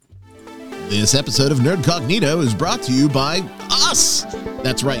This episode of Nerdcognito is brought to you by us.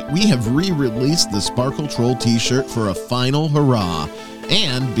 That's right, we have re-released the Sparkle Troll t-shirt for a final hurrah.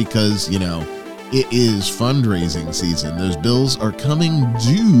 And because, it is fundraising season, those bills are coming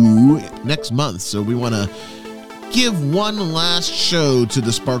due next month. So we want to give one last show to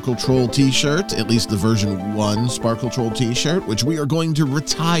the Sparkle Troll t-shirt, at least the version 1 Sparkle Troll t-shirt, which we are going to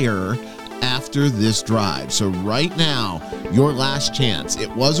retire after this drive. So right now, your last chance.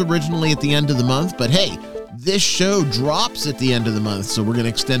 It was originally at the end of the month, but hey, this show drops at the end of the month, so we're going to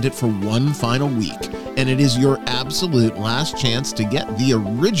extend it for one final week. And it is your absolute last chance to get the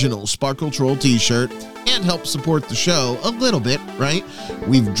original Sparkle Troll t-shirt and help support the show a little bit, right?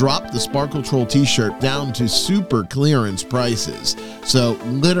 We've dropped the Sparkle Troll t-shirt down to super clearance prices. So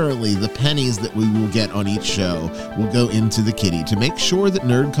literally the pennies that we will get on each show will go into the kitty to make sure that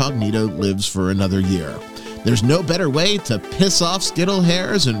Nerdcognito lives for another year. There's no better way to piss off Skittle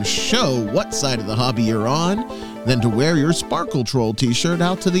hairs and show what side of the hobby you're on than to wear your Sparkle Troll t-shirt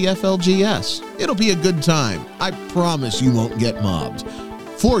out to the FLGS. It'll be a good time. I promise you won't get mobbed.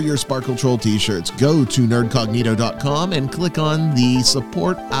 For your Sparkle Troll t-shirts, go to nerdcognito.com and click on the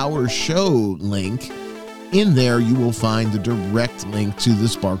Support Our Show link. In there, you will find the direct link to the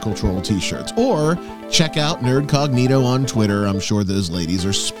Sparkle Troll t-shirts. Or check out Nerdcognito on Twitter. I'm sure those ladies are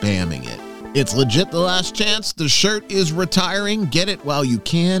spamming it. It's legit the last chance. The shirt is retiring. Get it while you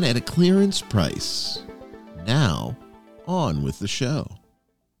can at a clearance price. Now, on with the show.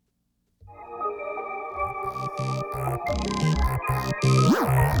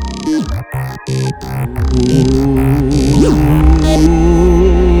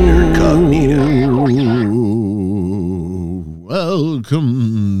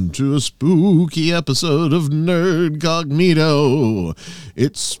 Welcome to a spooky episode of Nerdcognito.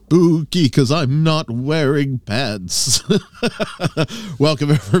 It's spooky because I'm not wearing pants.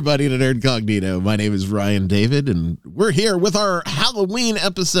 Welcome everybody to Nerdcognito. My name is Ryan David, and we're here with our Halloween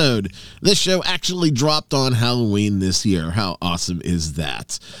episode. This show actually dropped on Halloween this year. How awesome is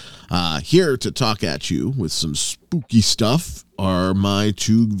that? Here to talk at you with some spooky stuff are my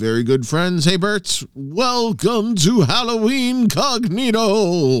two very good friends. Hey, Bert, welcome to Halloween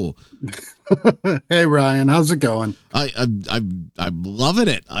Cognito. Hey, Ryan, how's it going? I'm loving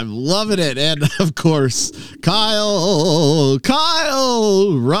it. I'm loving it. And of course, Kyle,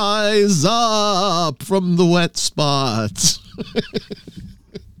 rise up from the wet spot.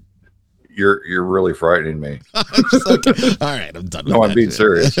 You're really frightening me. Okay. All right, I'm done with No, I'm being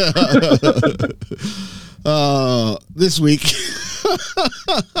serious. This week,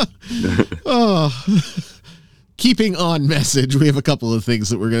 keeping on message, we have a couple of things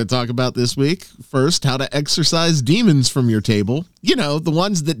that we're going to talk about this week. First, how to exorcise demons from your table. The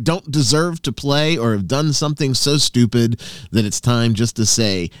ones that don't deserve to play or have done something so stupid that it's time just to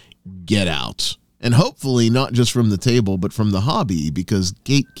say, get out. And hopefully not just from the table, but from the hobby, because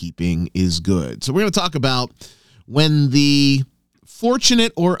gatekeeping is good. So we're going to talk about when the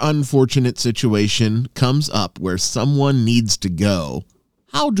fortunate or unfortunate situation comes up where someone needs to go.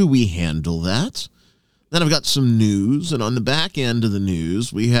 How do we handle that? Then I've got some news, and on the back end of the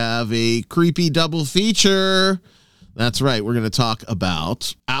news, we have a creepy double feature. That's right, we're going to talk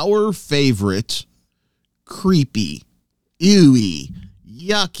about our favorite creepy, ewy,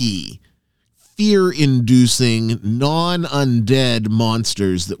 yucky, fear-inducing, non-undead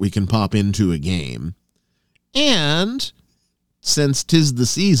monsters that we can pop into a game. And since 'tis the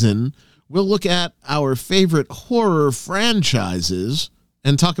season, we'll look at our favorite horror franchises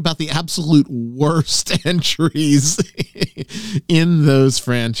and talk about the absolute worst entries in those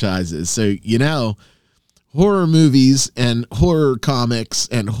franchises. So, horror movies and horror comics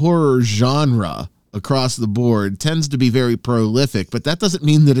and horror genre across the board tends to be very prolific, but that doesn't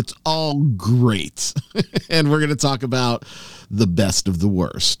mean that it's all great. And we're going to talk about the best of the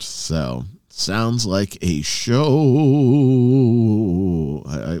worst. So, sounds like a show.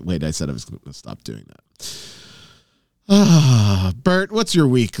 I said I was going to stop doing that. Bert, what's your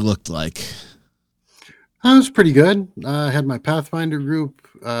week looked like? It was pretty good. I had my Pathfinder group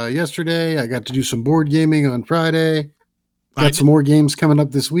yesterday. I got to do some board gaming on Friday. Got some more games coming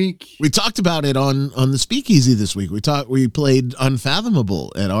up this week. We talked about it on the Speakeasy this week. We played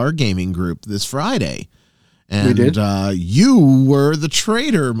Unfathomable at our gaming group this Friday. And we did. You were the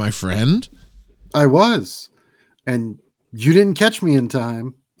traitor, my friend. I was. And you didn't catch me in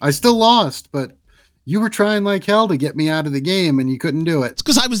time. I still lost, but you were trying like hell to get me out of the game, and you couldn't do it. It's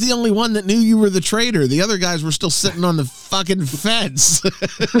because I was the only one that knew you were the traitor. The other guys were still sitting on the fucking fence.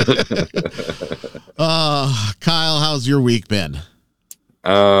 Kyle, how's your week been?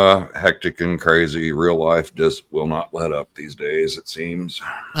 Hectic and crazy. Real life just will not let up these days, it seems.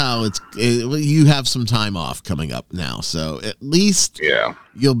 Oh, you have some time off coming up now, so at least Yeah.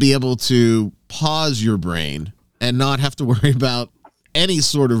 you'll be able to pause your brain and not have to worry about any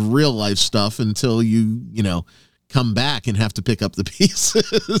sort of real life stuff until you come back and have to pick up the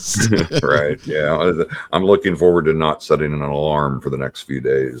pieces. Right. Yeah. I'm looking forward to not setting an alarm for the next few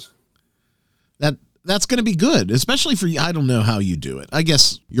days. That's going to be good, especially for you. I don't know how you do it. I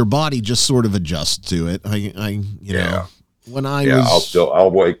guess your body just sort of adjusts to it. Yeah. When I was,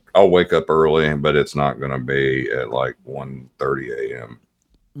 I'll wake up early, but it's not going to be at like 1:30 a.m.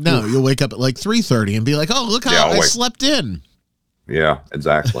 No, you'll wake up at like 3:30 and be like, "Oh, look how I slept in." Yeah,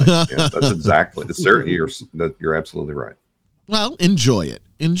 exactly. Yeah, that's exactly. You're absolutely right. Well, enjoy it.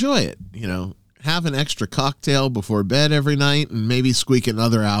 Enjoy it. Have an extra cocktail before bed every night and maybe squeak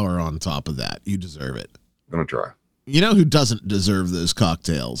another hour on top of that. You deserve it. I'm going to try. You know who doesn't deserve those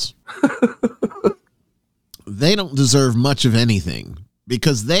cocktails? They don't deserve much of anything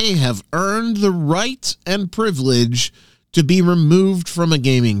because they have earned the right and privilege to be removed from a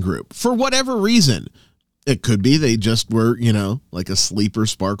gaming group for whatever reason. It could be they just were, like a sleeper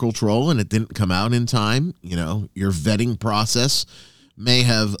sparkle troll and it didn't come out in time. Your vetting process may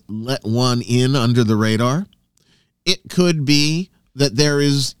have let one in under the radar. It could be that there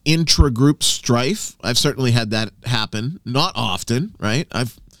is intra-group strife. I've certainly had that happen. Not often, right?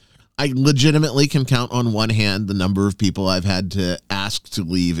 I legitimately can count on one hand the number of people I've had to ask to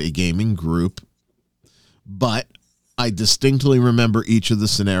leave a gaming group. But I distinctly remember each of the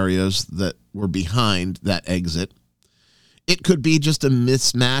scenarios that were behind that exit. It could be just a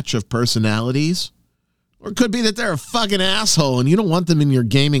mismatch of personalities. Or it could be that they're a fucking asshole and you don't want them in your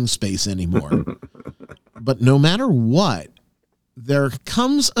gaming space anymore. But no matter what, there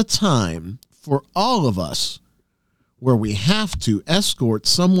comes a time for all of us where we have to escort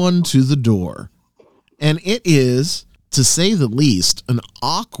someone to the door. And it is, to say the least, an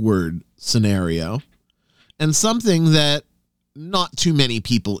awkward scenario and something that not too many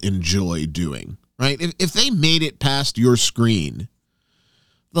people enjoy doing, right? If they made it past your screen,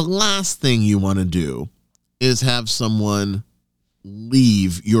 the last thing you want to do is have someone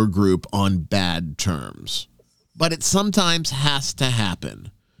leave your group on bad terms. But it sometimes has to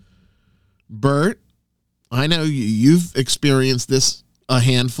happen. Bert, I know you've experienced this a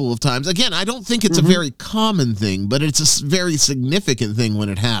handful of times. Again, I don't think it's a very common thing, but it's a very significant thing when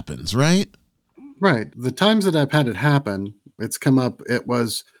it happens, right? Right. The times that I've had it happen, it's come up, it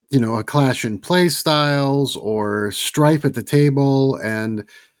was, a clash in play styles or strife at the table, and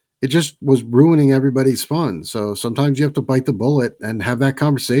it just was ruining everybody's fun. So sometimes you have to bite the bullet and have that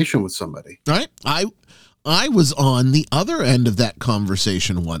conversation with somebody. Right. I was on the other end of that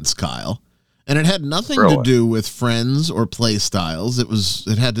conversation once, Kyle, and it had nothing to do with friends or play styles.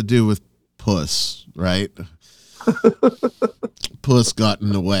 It had to do with Puss, right? Puss got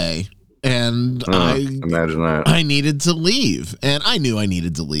in the way. And I imagine that I needed to leave, and I knew I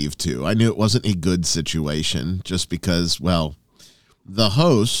needed to leave too. I knew it wasn't a good situation just because, well, the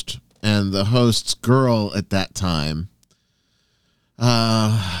host and the host's girl at that time,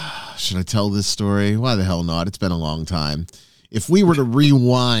 should I tell this story? Why the hell not? It's been a long time. If we were to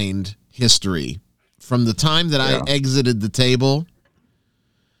rewind history from the time that I exited the table,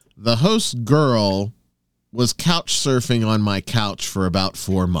 the host's girl was couch surfing on my couch for about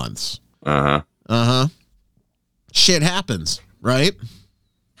 4 months. Shit happens, right?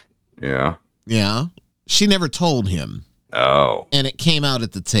 Yeah. Yeah. She never told him. Oh. And it came out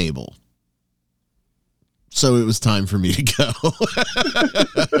at the table. So it was time for me to go.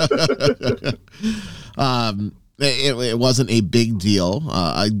 It wasn't a big deal.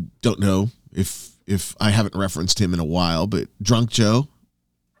 I don't know if I haven't referenced him in a while, but Drunk Joe,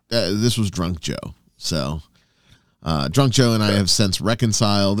 this was Drunk Joe. So Drunk Joe and I have since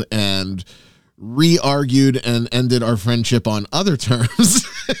reconciled and re-argued and ended our friendship on other terms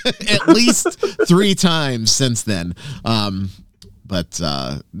at least 3 times since then. But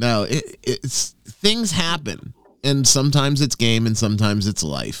no, it's things happen, and sometimes it's game and sometimes it's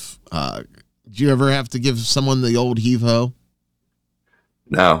life. Do you ever have to give someone the old heave-ho?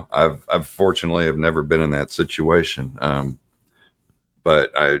 No, I've fortunately have never been in that situation.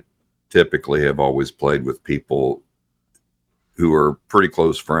 But I typically have always played with people who are pretty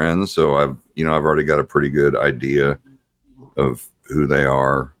close friends. So I've already got a pretty good idea of who they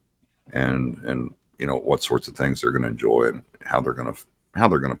are and what sorts of things they're going to enjoy and how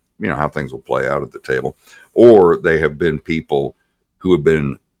things will play out at the table. Or they have been people who have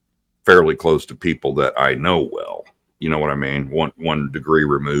been fairly close to people that I know well. You know what I mean? One degree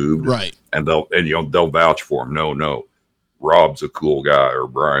removed, right? And they'll vouch for them. No, Rob's a cool guy, or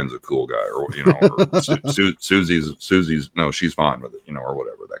Brian's a cool guy, or or Susie's no, she's fine with it, or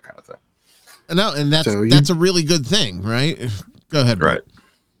whatever, that kind of thing. No, and that's a really good thing, right? Go ahead, right?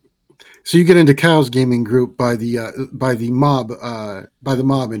 So you get into Kyle's gaming group by the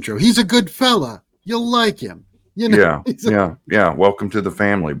mob intro. He's a good fella. You'll like him. Yeah. Welcome to the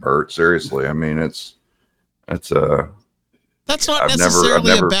family, Bert. Seriously, I mean, that's not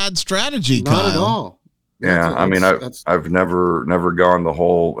necessarily a bad strategy, Kyle. Not at all. Yeah, I've never gone the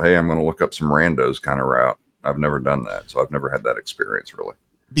whole, hey, I'm going to look up some randos kind of route. I've never done that, so I've never had that experience really.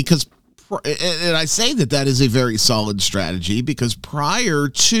 Because, and I say that is a very solid strategy, because prior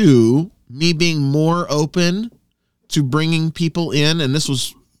to me being more open to bringing people in, and this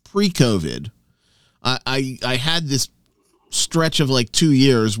was pre-COVID, I had this stretch of like 2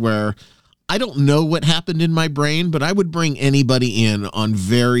 years where I don't know what happened in my brain, but I would bring anybody in on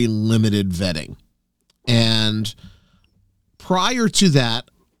very limited vetting. And prior to that,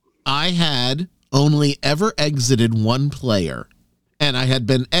 I had only ever exited one player, and I had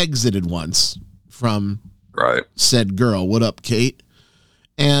been exited once from said girl. What up, Kate?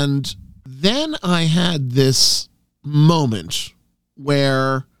 And then I had this moment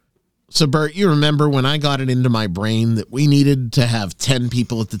where, so Bert, you remember when I got it into my brain that we needed to have 10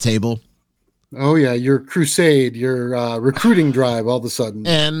 people at the table? Oh, yeah, your crusade, your recruiting drive all of a sudden.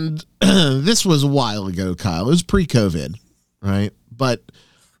 And this was a while ago, Kyle. It was pre-COVID, right? But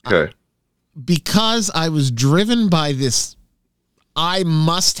because I was driven by this, I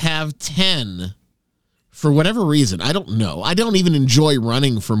must have 10 for whatever reason. I don't know. I don't even enjoy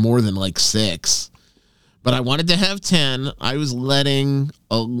running for more than like 6. But I wanted to have 10. I was letting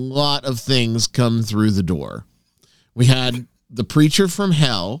a lot of things come through the door. We had the preacher from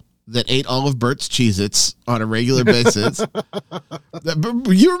hell that ate all of Bert's Cheez-Its on a regular basis.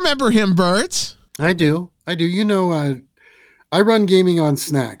 You remember him, Bert? I do. I run gaming on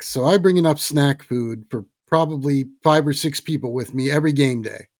snacks, so I bring enough snack food for probably 5 or 6 people with me every game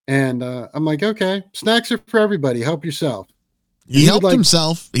day. And I'm like, okay, snacks are for everybody. Help yourself. He helped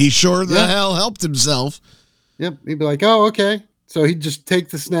himself. He sure the hell helped himself. Yep. He'd be like, oh, okay. So he'd just take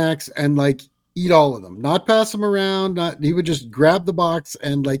the snacks and like eat all of them, not pass them around. He would just grab the box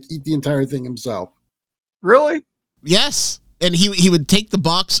and like eat the entire thing himself. Really? Yes. And he would take the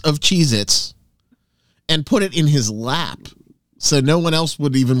box of Cheez-Its and put it in his lap, so no one else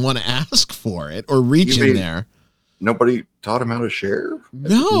would even want to ask for it or reach in there. Nobody taught him how to share?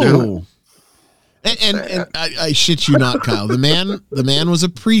 No. And I shit you not, Kyle. The man was a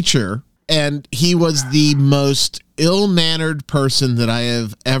preacher, and he was the most ill-mannered person that I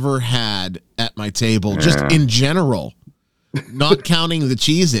have ever had at my table, just in general, not counting the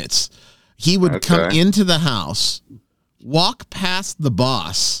Cheez-Its. He would come into the house, walk past the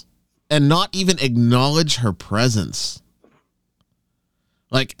boss, and not even acknowledge her presence.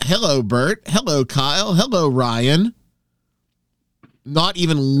 Like, hello, Bert. Hello, Kyle. Hello, Ryan. Not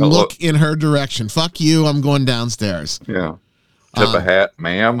even look in her direction. Fuck you. I'm going downstairs. Yeah. Tip a hat,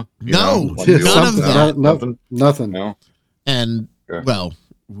 ma'am. No, none of that. Nothing. No. And, well,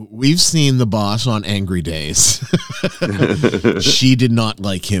 we've seen the boss on Angry Days. She did not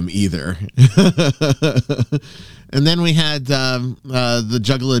like him either. And then we had the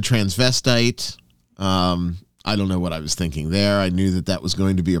Juggalo transvestite. I don't know what I was thinking there. I knew that was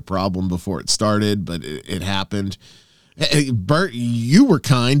going to be a problem before it started, but it happened. Hey, Bert, you were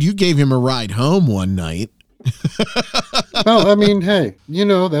kind. You gave him a ride home one night. Well, I mean, hey,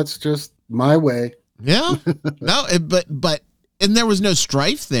 that's just my way. Yeah. No, but and there was no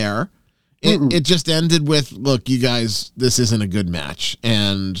strife there. It just ended with, look, you guys, this isn't a good match,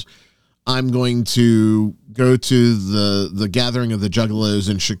 and I'm going to go to the gathering of the Juggalos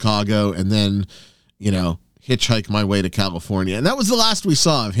in Chicago, and then, hitchhike my way to California. And that was the last we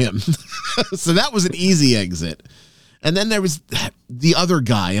saw of him. So that was an easy exit. And then there was the other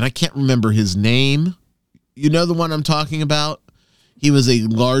guy, and I can't remember his name. You know the one I'm talking about? He was a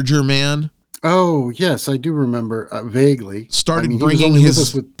larger man. Oh, yes, I do remember vaguely. Started bringing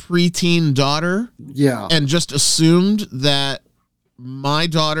his preteen daughter. Yeah. And just assumed that my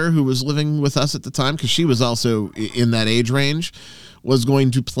daughter, who was living with us at the time, because she was also in that age range, was going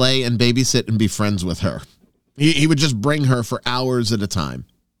to play and babysit and be friends with her. He would just bring her for hours at a time.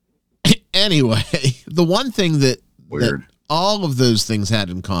 Anyway, the one thing that all of those things had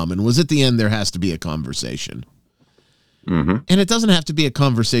in common was at the end there has to be a conversation. Mm-hmm. And it doesn't have to be a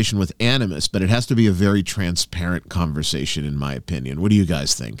conversation with animus, but it has to be a very transparent conversation, in my opinion. What do you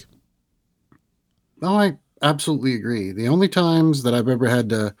guys think? Oh, I absolutely agree. The only times that I've ever had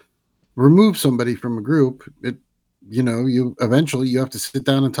to remove somebody from a group, you eventually have to sit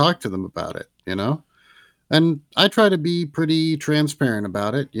down and talk to them about it, And I try to be pretty transparent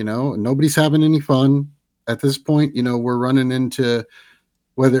about it. Nobody's having any fun at this point. We're running into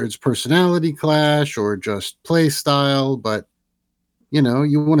whether it's personality clash or just play style, but you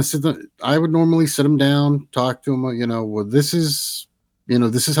want to I would normally sit them down, talk to them, well, this is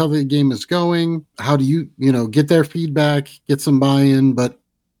how the game is going. How do you, get their feedback, get some buy-in, but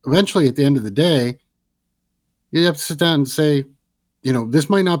eventually at the end of the day, you have to sit down and say, this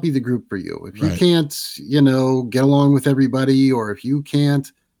might not be the group for you. If you can't, get along with everybody, or if you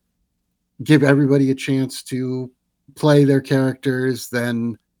can't give everybody a chance to play their characters,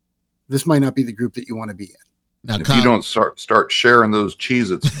 then this might not be the group that you want to be in. Now, if you don't start sharing those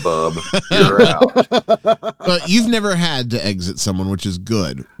Cheez-Its, bub, you're out. But you've never had to exit someone, which is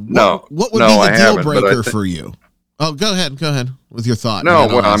good. What would be the deal breaker for you? Oh, go ahead with your thought. No,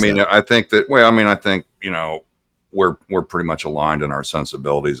 well, I think we're pretty much aligned in our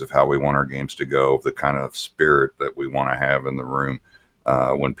sensibilities of how we want our games to go, the kind of spirit that we want to have in the room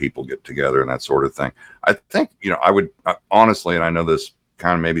when people get together and that sort of thing. I think, I would honestly, and I know this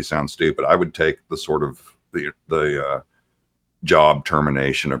kind of maybe sounds stupid, I would take the sort of the job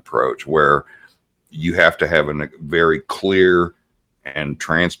termination approach, where you have to have a very clear and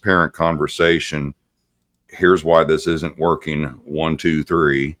transparent conversation. Here's why this isn't working. 1, 2,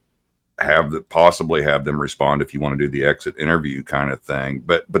 3. Possibly have them respond if you want to do the exit interview kind of thing.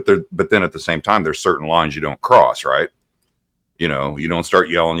 But then at the same time, there's certain lines you don't cross, right? You don't start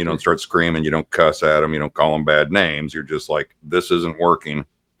yelling, you don't start screaming, you don't cuss at them, you don't call them bad names. You're just like, this isn't working.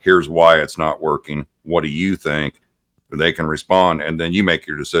 Here's why it's not working. What do you think? They can respond, and then you make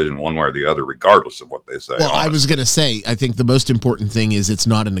your decision one way or the other, regardless of what they say. Well, honestly. I was going to say, I think the most important thing is it's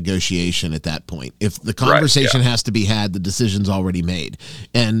not a negotiation at that point. If the conversation has to be had, the decision's already made.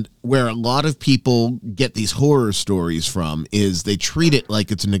 And where a lot of people get these horror stories from is they treat it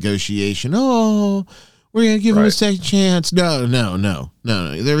like it's a negotiation. Oh, we're going to give him a second chance. No.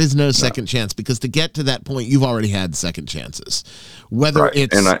 There is no second chance, because to get to that point, you've already had second chances. Whether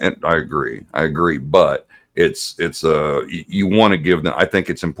it's and I agree, but it's you want to give them. I think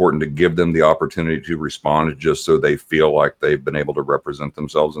it's important to give them the opportunity to respond, just so they feel like they've been able to represent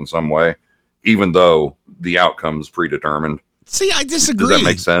themselves in some way, even though the outcome's predetermined. See, I disagree. Does that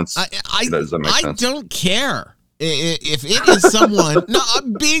make sense? Does that make sense? I don't care. If it is someone, no,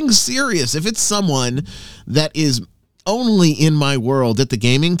 I'm being serious. If it's someone that is only in my world at the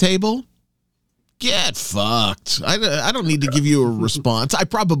gaming table, get fucked. I don't need to give you a response. I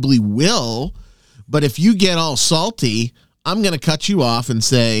probably will, but if you get all salty, I'm going to cut you off and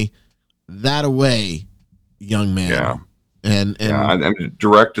say, that away, young man. Yeah. And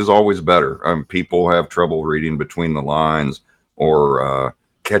direct is always better. People have trouble reading between the lines or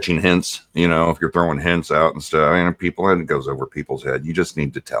catching hints, if you're throwing hints out and stuff. It goes over people's head. You just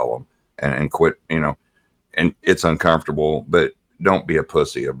need to tell them and quit, and it's uncomfortable, but don't be a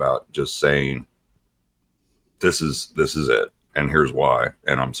pussy about just saying, this is it, and here's why,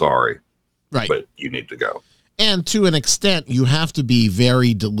 and I'm sorry, right? But you need to go. And to an extent, you have to be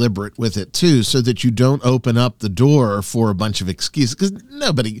very deliberate with it too, so that you don't open up the door for a bunch of excuses. Because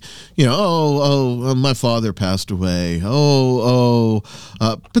nobody, my father passed away.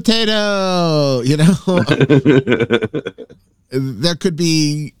 Potato. There could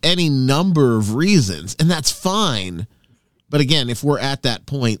be any number of reasons, and that's fine. But again, if we're at that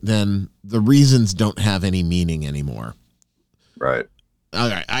point, then the reasons don't have any meaning anymore. Right. All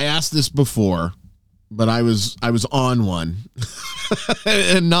right. I asked this before, but I was on one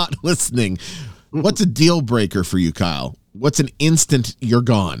and not listening. What's a deal breaker for you, Kyle? What's an instant you're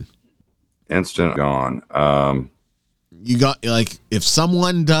gone? Instant gone. You got, if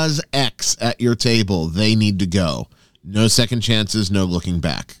someone does X at your table, they need to go. No second chances, no looking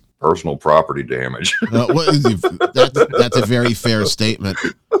back. Personal property damage. That's a very fair statement.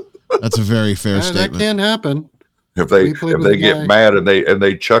 That's a very fair statement. That can happen. If they get mad and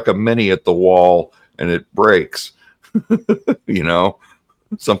they chuck a mini at the wall and it breaks,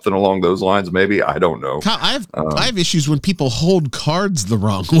 something along those lines, maybe. I don't know. Kyle, I have issues when people hold cards the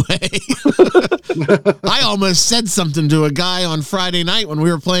wrong way. I almost said something to a guy on Friday night when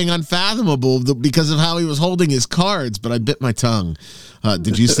we were playing Unfathomable because of how he was holding his cards, but I bit my tongue.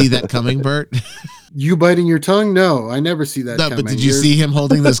 Did you see that coming, Bert? You biting your tongue? No, I never see that coming. But did you see him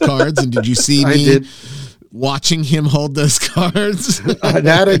holding those cards? And did you see me? I did. Watching him hold those cards?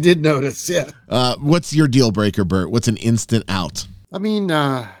 That I did notice, yeah. What's your deal breaker, Bert? What's an instant out? I mean,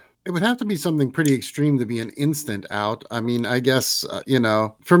 it would have to be something pretty extreme to be an instant out. I mean, I guess,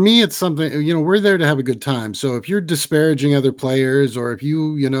 for me, it's something, we're there to have a good time. So if you're disparaging other players, or if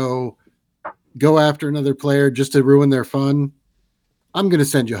you, go after another player just to ruin their fun, I'm going to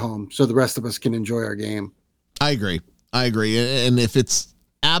send you home so the rest of us can enjoy our game. I agree. And if it's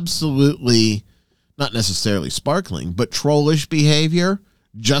absolutely not necessarily sparkling, but trollish behavior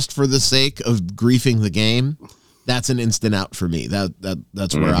just for the sake of griefing the game, that's an instant out for me.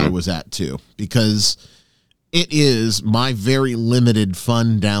 That's where I was at too, because it is my very limited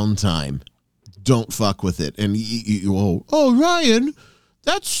fun downtime. Don't fuck with it. And Ryan,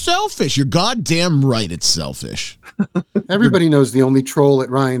 that's selfish. You're goddamn right. It's selfish. Everybody knows the only troll at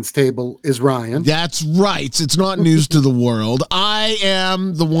Ryan's table is Ryan. That's right. It's not news to the world. I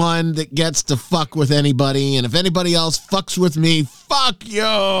am the one that gets to fuck with anybody, and if anybody else fucks with me, fuck you.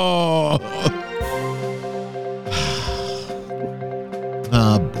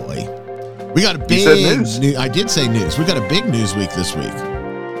 Oh, boy. We got a big news. I did say news. We got a big news week this week.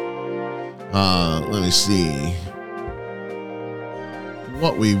 Let me see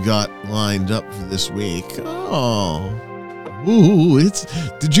what we've got lined up for this week.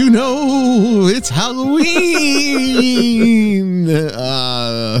 Did you know it's Halloween?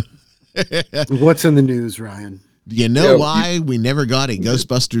 What's in the news, Ryan? Do you know why we never got a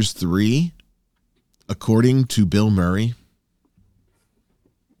Ghostbusters 3, according to Bill Murray?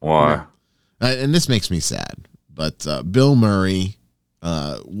 Why? And this makes me sad, but Bill Murray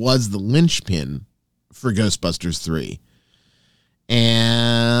was the linchpin for Ghostbusters 3.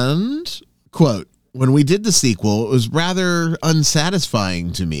 And, quote, when we did the sequel, it was rather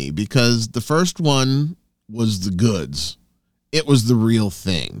unsatisfying to me because the first one was the goods. It was the real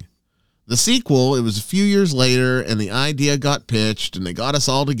thing. The sequel, it was a few years later, and the idea got pitched, and they got us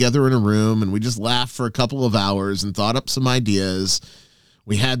all together in a room, and we just laughed for a couple of hours and thought up some ideas.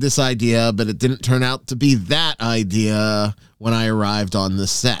 We had this idea, but it didn't turn out to be that idea when I arrived on the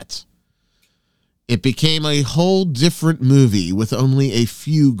set. It became a whole different movie with only a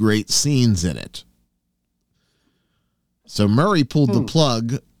few great scenes in it. So Murray pulled the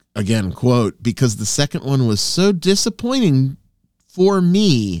plug, again, quote, because the second one was so disappointing for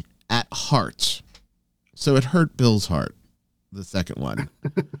me at heart. So it hurt Bill's heart, the second one.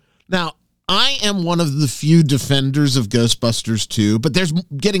 Now, I am one of the few defenders of Ghostbusters 2, but there's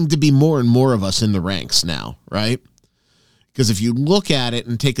getting to be more and more of us in the ranks now, right? Because if you look at it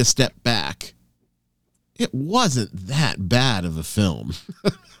and take a step back, it wasn't that bad of a film.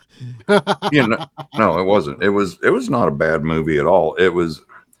 No, it wasn't. It was not a bad movie at all. It was,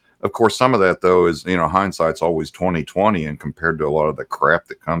 of course, some of that though is, hindsight's always 20/20, and compared to a lot of the crap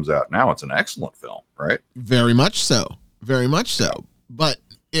that comes out now, it's an excellent film, right? Very much so. Very much so. But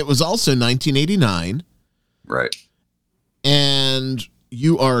it was also 1989. Right. And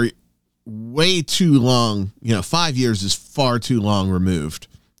you are way too long, 5 years is far too long removed.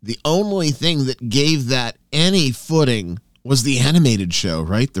 The only thing that gave that any footing was the animated show,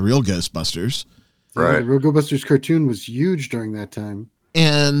 right? The real Ghostbusters. Right. The real Ghostbusters cartoon was huge during that time.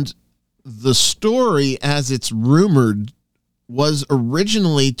 And the story, as it's rumored, was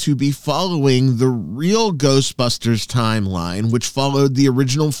originally to be following the real Ghostbusters timeline, which followed the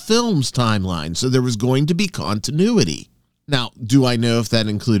original film's timeline. So there was going to be continuity. Now, do I know if that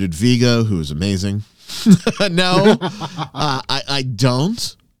included Vigo, who is amazing? No, I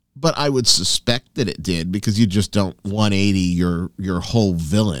don't. But I would suspect that it did, because you just don't 180 your whole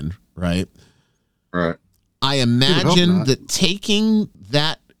villain, right? Right. I imagine that taking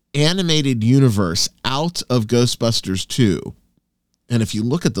that animated universe out of Ghostbusters 2, and if you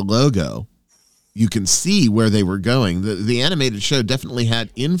look at the logo, you can see where they were going. The animated show definitely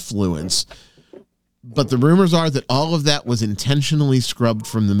had influence, but the rumors are that all of that was intentionally scrubbed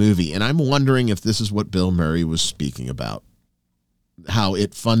from the movie, and I'm wondering if this is what Bill Murray was speaking about. How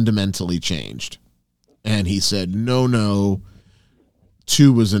it fundamentally changed. And he said, no,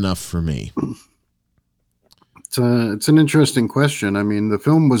 2 was enough for me. It's an interesting question. I mean, the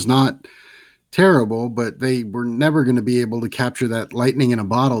film was not terrible, but they were never going to be able to capture that lightning in a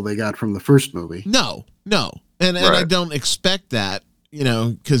bottle they got from the first movie. No. And I don't expect that,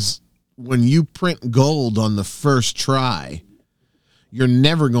 because when you print gold on the first try, you're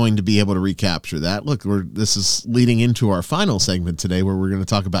never going to be able to recapture that. Look, this is leading into our final segment today, where we're going to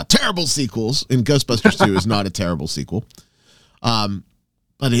talk about terrible sequels. And Ghostbusters 2 is not a terrible sequel. But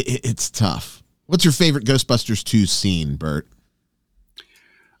it's tough. What's your favorite Ghostbusters 2 scene, Bert?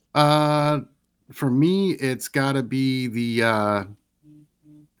 For me, it's got to be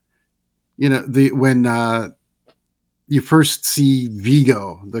when you first see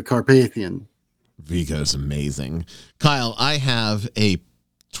Vigo, the Carpathian. Vigo's amazing. Kyle, I have a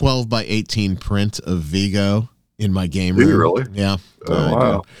 12 by 18 print of Vigo in my game room. Do you really? Yeah.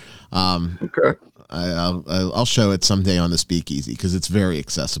 Oh, wow. Okay. I'll show it someday on the Speakeasy, because it's very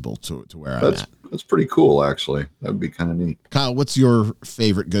accessible to where I'm at. That's pretty cool, actually. That'd be kind of neat. Kyle, what's your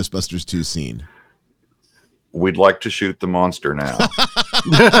favorite Ghostbusters 2 scene? We'd like to shoot the monster now.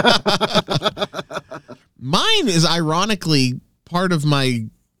 Mine is ironically part of my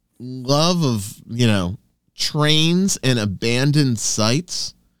love of, trains and abandoned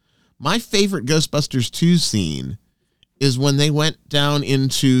sites. My favorite Ghostbusters 2 scene is when they went down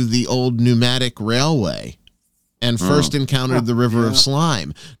into the old pneumatic railway and first encountered the River of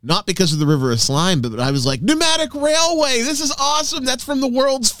Slime. Not because of the River of Slime, but I was like, pneumatic railway, this is awesome. That's from the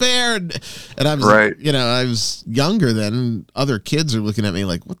World's Fair. And I was, I was younger then, and other kids are looking at me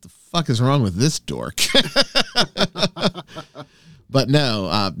like, what the fuck is wrong with this dork? But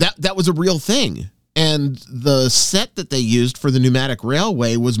no, that was a real thing. And the set that they used for the pneumatic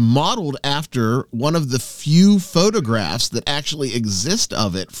railway was modeled after one of the few photographs that actually exist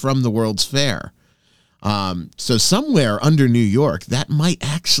of it from the World's Fair. So somewhere under New York, that might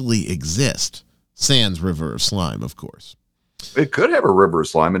actually exist. Sans River of Slime, of course. It could have a river of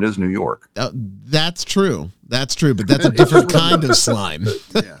slime. It is New York. That's true. That's true, but that's a different kind of slime.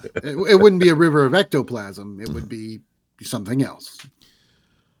 Yeah, it wouldn't be a river of ectoplasm. It would be something else.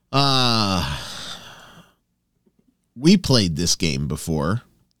 We played this game before,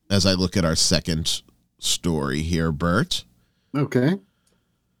 as I look at our second story here, Bert. Okay.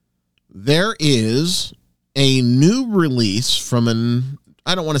 There is a new release from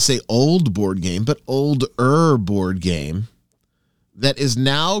I don't want to say old board game, but older board game that is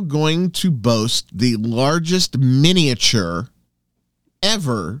now going to boast the largest miniature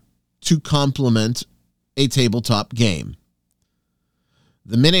ever to complement a tabletop game.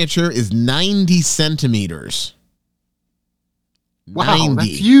 The miniature is 90 centimeters. Wow, 90.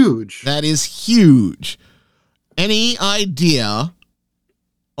 that's huge. That is huge. Any idea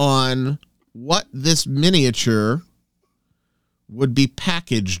on what this miniature would be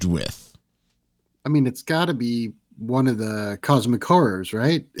packaged with? I mean, it's got to be one of the cosmic horrors,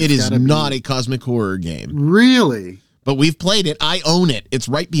 right? It is not a cosmic horror game. Really? But we've played it. I own it. It's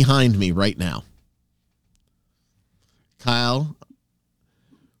right behind me right now. Kyle,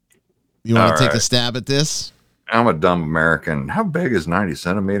 you want to take a stab at this? I'm a dumb American. How big is 90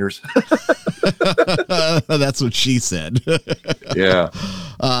 centimeters? That's what she said. Yeah.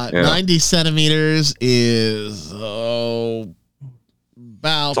 90 centimeters is about...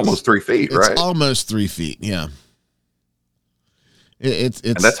 It's almost 3 feet, right? It's almost 3 feet, yeah. It's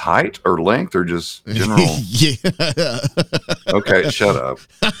and that's height or length or just general? Yeah. Okay, shut up.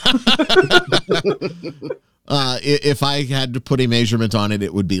 If I had to put a measurement on it,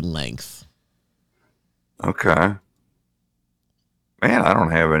 it would be length. Okay. Man, I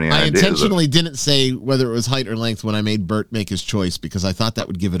don't have any idea. I intentionally didn't say whether it was height or length when I made Bert make his choice because I thought that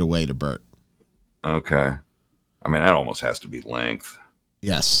would give it away to Bert. Okay. I mean, that almost has to be length.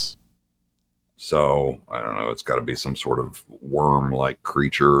 Yes. So, I don't know. It's got to be some sort of worm-like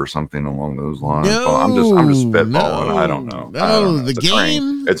creature or something along those lines. No, I'm just spitballing. No, I don't know. The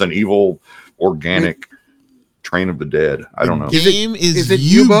game... It's an evil, organic... Train of the Dead. I don't know. The game is it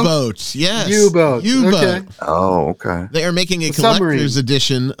U-Boat. Yes. U-Boat. U-Boat. Okay. Oh, okay. They are making a collector's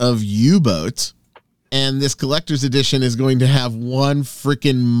edition of U-Boat, and this collector's edition is going to have one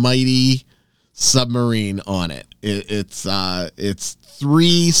freaking mighty submarine on it. It's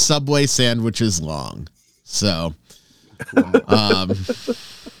 3 Subway sandwiches long. So,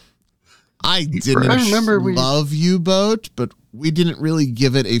 I didn't love U-Boat, but we didn't really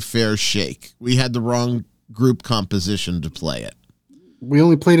give it a fair shake. We had the wrong group composition to play it. We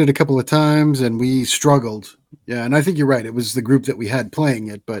only played it a couple of times and we struggled. Yeah, and I think you're right. It was the group that we had playing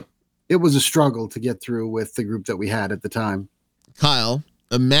it, but it was a struggle to get through with the group that we had at the time. Kyle,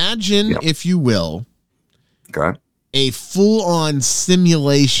 imagine, if you will, a full-on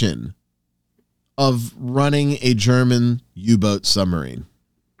simulation of running a German U-boat submarine.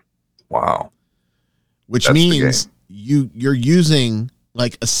 Wow. Which means you're using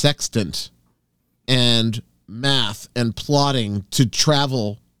like a sextant and math and plotting to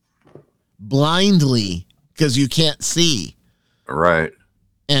travel blindly because you can't see. Right.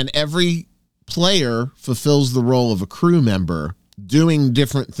 And every player fulfills the role of a crew member doing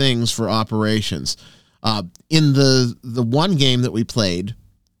different things for operations. In the one game that we played,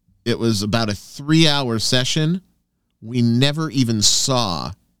 it was about a 3-hour session. We never even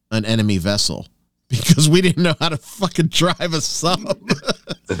saw an enemy vessel because we didn't know how to fucking drive a sub.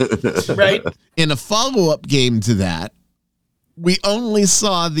 Right? In a follow-up game to that, we only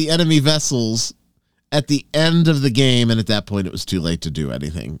saw the enemy vessels at the end of the game, and at that point it was too late to do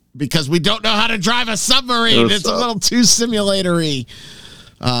anything because we don't know how to drive a submarine. It's a little too simulatory.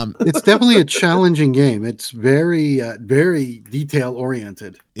 It's definitely a challenging game. It's very, very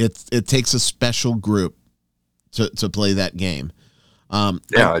detail-oriented. It takes a special group to play that game.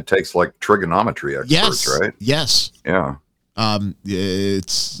 It takes like trigonometry experts, right? Yes. Yeah.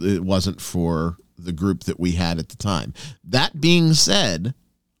 It wasn't for the group that we had at the time. That being said,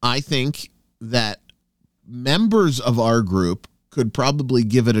 I think that members of our group could probably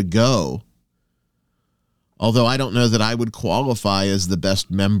give it a go. Although I don't know that I would qualify as the best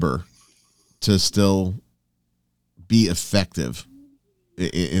member to still be effective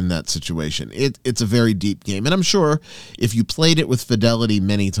in that situation. It's a very deep game. And I'm sure if you played it with fidelity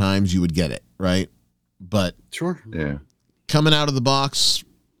many times, you would get it, right? But sure. Yeah. Coming out of the box,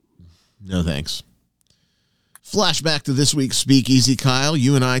 no thanks. Flashback to this week's Speakeasy, Kyle.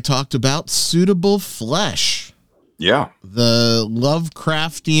 You and I talked about Suitable Flesh. Yeah. The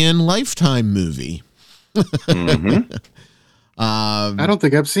Lovecraftian Lifetime movie. Mm-hmm. I don't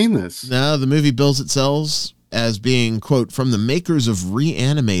think I've seen this. No, the movie bills itself as being, quote, from the makers of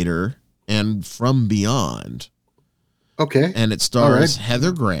Reanimator and From Beyond. Okay. And it stars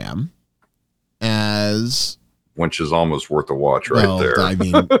Heather Graham as... Which is almost worth a watch there. I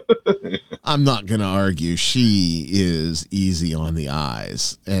mean, I'm not going to argue. She is easy on the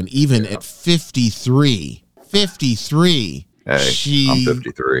eyes. And even at 53, hey, I'm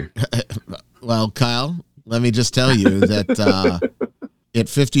 53. Well, Kyle, let me just tell you that at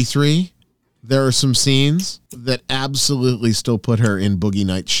 53, there are some scenes that absolutely still put her in Boogie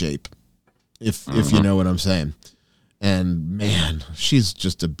Nights shape, if you know what I'm saying. And man, she's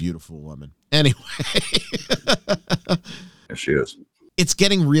just a beautiful woman. Anyway. Yes, she is. It's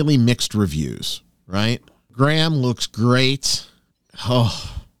getting really mixed reviews, right? Graham looks great.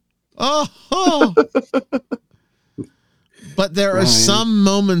 Oh. But there are some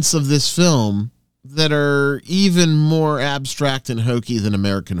moments of this film that are even more abstract and hokey than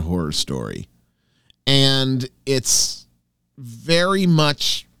American Horror Story. And it's very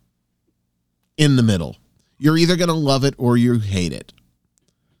much in the middle. You're either going to love it or you hate it.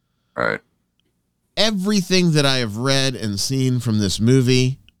 Right. Everything that I have read and seen from this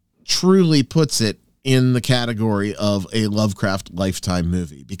movie truly puts it in the category of a Lovecraft Lifetime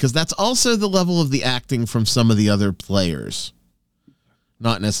movie, because that's also the level of the acting from some of the other players.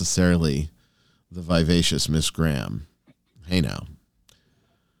 Not necessarily the vivacious Miss Graham. Hey now.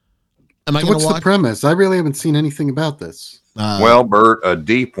 Am I going to watch? What's the premise? I really haven't seen anything about this. Well, Bert, a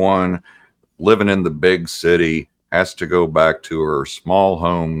deep one, living in the big city, has to go back to her small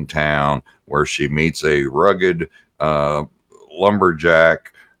hometown where she meets a rugged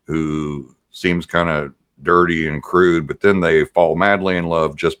lumberjack who seems kind of dirty and crude, but then they fall madly in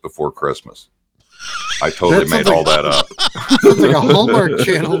love just before Christmas. I totally made all that up. Sounds like a Hallmark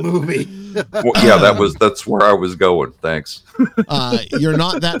Channel movie. Well, yeah, that's where I was going. Thanks. You're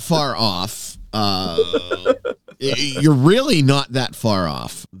not that far off. You're really not that far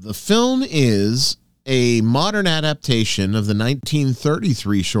off. The film is a modern adaptation of the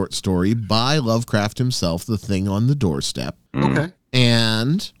 1933 short story by Lovecraft himself, The Thing on the Doorstep. Okay.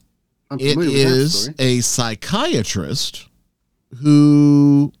 And it is a psychiatrist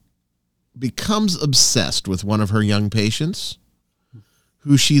who becomes obsessed with one of her young patients,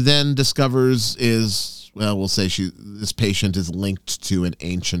 who she then discovers is, well, we'll say this patient is linked to an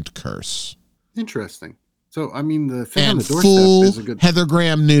ancient curse. Interesting. So, I mean, The Thing and on the Doorstep is a good... Heather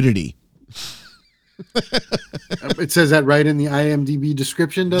Graham nudity. It says that right in the IMDb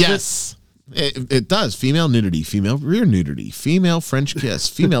description, does it? Yes, it does. Female nudity, female rear nudity, female French kiss,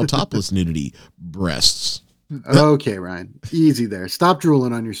 female topless nudity, breasts. Okay, Ryan. Easy there. Stop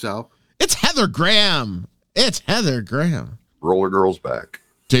drooling on yourself. It's Heather Graham. It's Heather Graham. Roller Girl's back.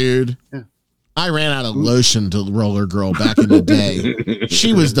 Dude. Yeah. I ran out of lotion to Roller Girl back in the day.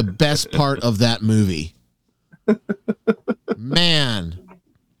 She was the best part of that movie. Man.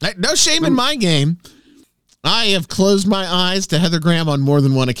 No shame in my game. I have closed my eyes to Heather Graham on more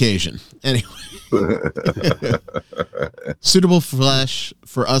than one occasion. Anyway. Suitable Flesh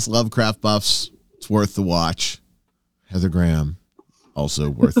for us Lovecraft buffs. It's worth the watch. Heather Graham, also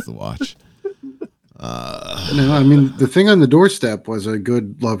worth the watch. No, I mean, The Thing on the Doorstep was a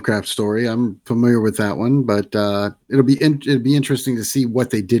good Lovecraft story. I'm familiar with that one, but it'll be interesting to see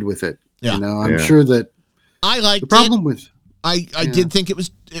what they did with it. Yeah. You know, I'm sure that I liked the problem with I did think it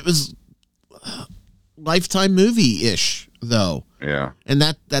was Lifetime movie-ish though. Yeah. And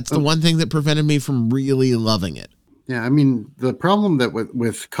that's the one thing that prevented me from really loving it. Yeah, I mean, the problem that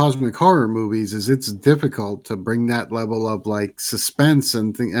with cosmic horror movies is it's difficult to bring that level of like suspense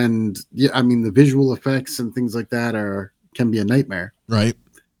and yeah, I mean, the visual effects and things like that can be a nightmare. Right.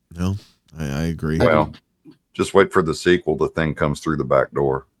 No, I agree. Well, just wait for the sequel. The Thing comes through the back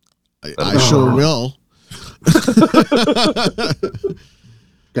door. I sure will.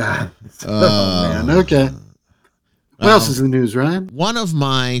 God. Oh, man. Okay. What else is in the news, Ryan? One of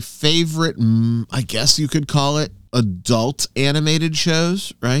my favorite, I guess you could call it, adult animated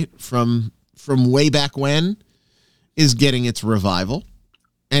shows, right? From way back when, is getting its revival.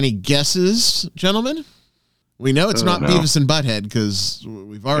 Any guesses, gentlemen? We know it's not no. Beavis and Butthead because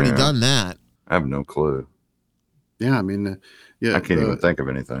we've already done that. I have no clue. Yeah, I mean, I can't even think of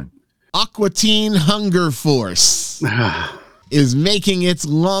anything. Aqua Teen Hunger Force is making its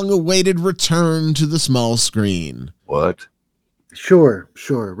long-awaited return to the small screen. What? Sure,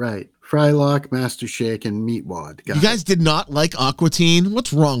 right. Frylock, Master Shake, and Meatwad. You guys did not like Aqua Teen?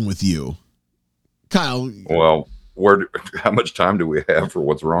 What's wrong with you? Kyle. Well, how much time do we have for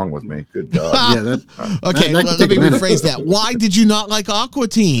what's wrong with me? Good God. Okay, let me rephrase that. Why did you not like Aqua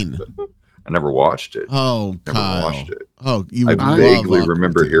Teen? I never watched it. Oh, never Kyle. watched it. Oh, you I vaguely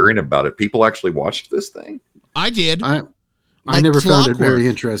remember hearing about it. People actually watched this thing? I did. I Like never found it clockwork. very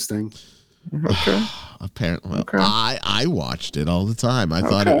interesting. Okay. Apparently, Okay. I watched it all the time. I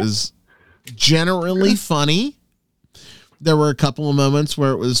thought it was generally funny. There were a couple of moments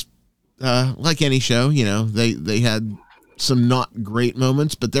where it was like any show, they had some not great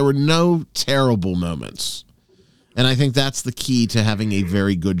moments, but there were no terrible moments. And I think that's the key to having a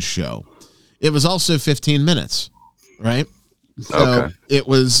very good show. It was also 15 minutes, right? So it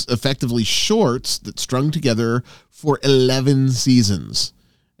was effectively shorts that strung together for 11 seasons.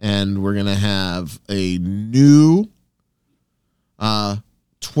 And we're going to have a new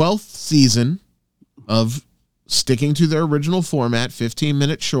 12th season of sticking to their original format,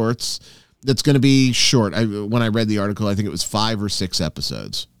 15-minute shorts. That's going to be short. When I read the article, I think it was 5 or 6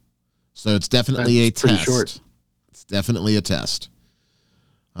 episodes. So it's definitely a test. Short. It's definitely a test.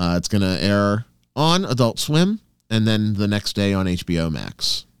 It's going to air on Adult Swim and then the next day on HBO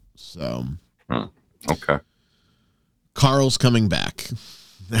Max. So, Okay. Carl's coming back.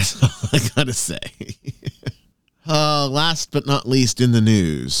 That's all I got to say. Last but not least in the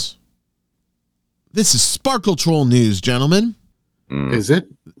news. This is Sparkle Troll news, gentlemen. Is it?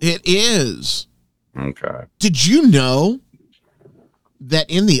 It is. Okay. Did you know that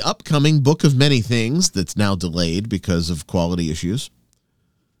in the upcoming Book of Many Things that's now delayed because of quality issues,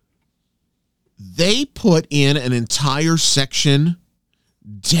 they put in an entire section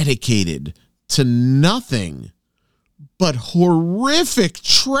dedicated to nothing but horrific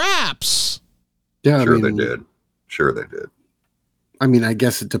traps? Yeah, Sure they did. I mean, I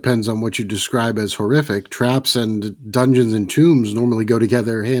guess it depends on what you describe as horrific. Traps and dungeons and tombs normally go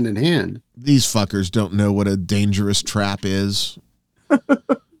together hand in hand. These fuckers don't know what a dangerous trap is.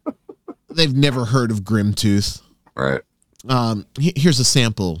 They've never heard of Grimtooth. Right. Here's a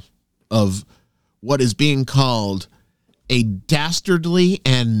sample of what is being called a dastardly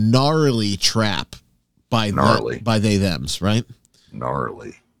and gnarly trap by they thems, right?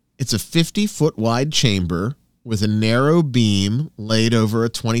 Gnarly. It's a 50-foot wide chamber with a narrow beam laid over a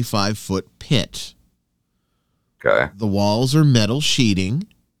 25-foot pit. Okay. The walls are metal sheeting.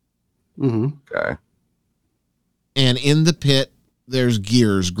 Mm-hmm. Okay. And in the pit, there's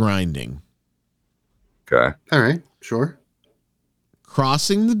gears grinding. Okay. All right. Sure.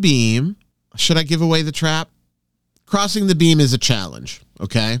 Crossing the beam. Should I give away the trap? Crossing the beam is a challenge,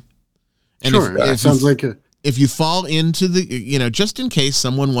 okay? And sure. It sounds like a... If you fall into the, just in case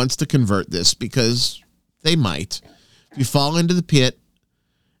someone wants to convert this, because they might. If you fall into the pit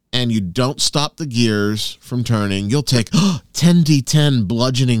and you don't stop the gears from turning, you'll take 10d10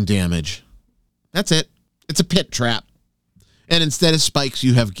 bludgeoning damage. That's it. It's a pit trap. And instead of spikes,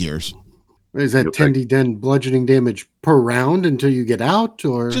 you have gears. Is that 10d10 bludgeoning damage per round until you get out?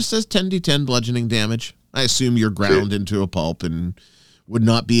 Or Just says 10d10 bludgeoning damage. I assume you're ground into a pulp and would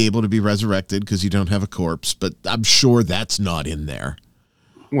not be able to be resurrected because you don't have a corpse, but I'm sure that's not in there.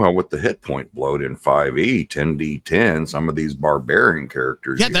 Well, with the hit point bloat in 5e, 10d10, some of these barbarian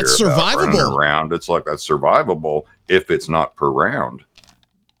characters, Yeah, that's survivable. Around, it's like that's survivable if it's not per round.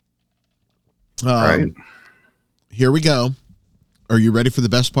 Right. Here we go. Are you ready for the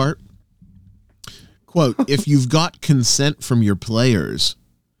best part? Quote, if you've got consent from your players,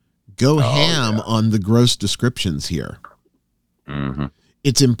 go ham on the gross descriptions here. Mm-hmm.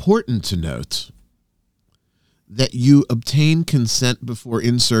 It's important to note that you obtain consent before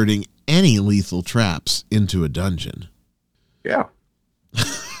inserting any lethal traps into a dungeon. Yeah.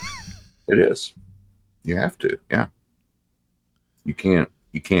 It is. You have to. Yeah. You can't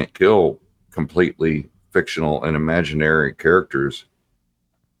kill completely fictional and imaginary characters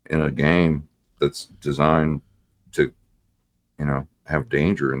in a game that's designed to, have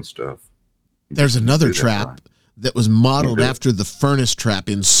danger and stuff. There's another trap that was modeled after the furnace trap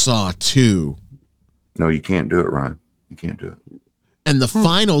in Saw 2. No, you can't do it, Ryan. You can't do it. And the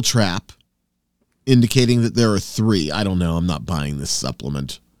final trap indicating that there are 3. I don't know. I'm not buying this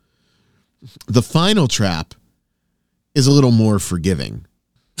supplement. The final trap is a little more forgiving.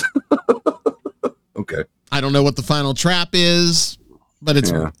 Okay. I don't know what the final trap is, but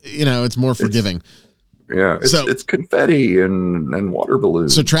it's, it's more forgiving. It's confetti and water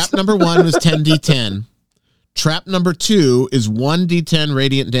balloons. So trap number 1 was 10d10. Trap number 2 is 1d10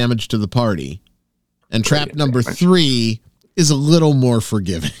 radiant damage to the party. And trap number 3 is a little more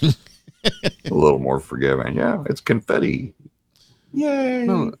forgiving. A little more forgiving. Yeah, it's confetti. Yay.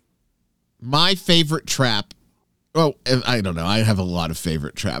 Well, my favorite trap, I don't know. I have a lot of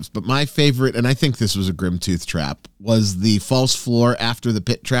favorite traps, but my favorite, and I think this was a Grimtooth trap, was the false floor after the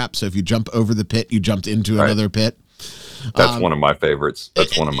pit trap. So if you jump over the pit, you jumped into another pit. That's one of my favorites.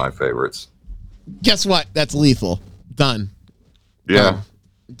 Guess what? That's lethal. Done. Yeah.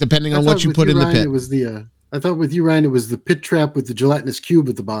 Depending on what you put in the pit. It was I thought with you, Ryan, it was the pit trap with the gelatinous cube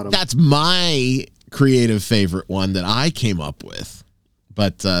at the bottom. That's my creative favorite one that I came up with.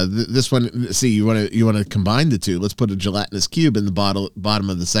 But this one, see, you want to combine the two. Let's put a gelatinous cube in the bottom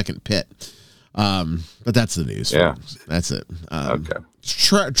of the second pit. But that's the news. Yeah, that's it. Okay.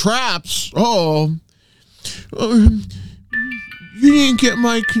 Traps. Oh, you didn't get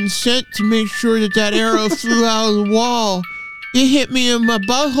my consent to make sure that arrow flew out of the wall. It hit me in my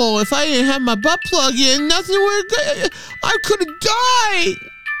butthole. If I didn't have my butt plug in, nothing would. I could have died.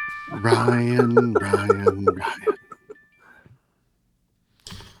 Ryan.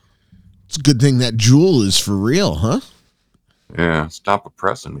 It's a good thing that jewel is for real, huh? Yeah, stop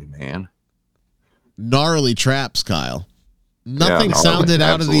oppressing me, man. Gnarly traps, Kyle. Nothing sounded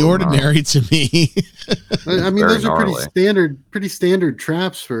out of the Absolutely ordinary to me. I mean, those are pretty standard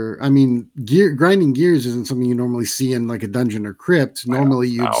traps for. I mean, grinding gears isn't something you normally see in like a dungeon or crypt. Normally,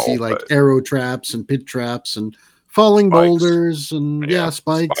 you'd see like arrow traps and pit traps and falling boulders and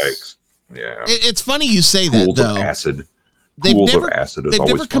spikes. Yeah, it's funny you say that though. Acid. They've never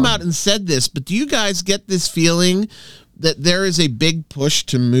come out and said this, but do you guys get this feeling that there is a big push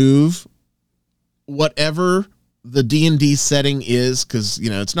to move whatever the D&D setting is? Because,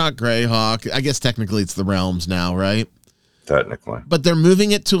 it's not Greyhawk. I guess technically it's the Realms now, right? Technically. But they're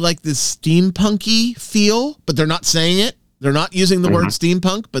moving it to like this steampunky feel, but they're not saying it. They're not using the word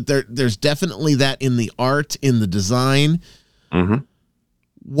steampunk, but there's definitely that in the art, in the design. Mm-hmm.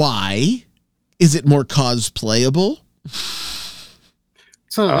 Why? Is it more cosplayable?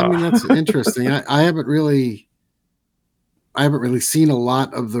 So I mean that's interesting. I haven't really seen a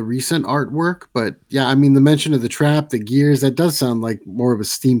lot of the recent artwork, but yeah, I mean the mention of the trap, the gears, that does sound like more of a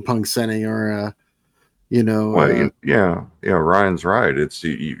steampunk setting or Ryan's right. It's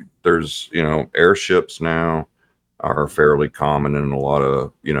there's airships now are fairly common in a lot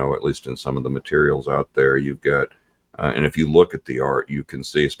of at least in some of the materials out there. You've got and if you look at the art, you can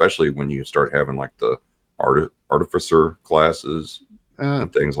see, especially when you start having like the artificer classes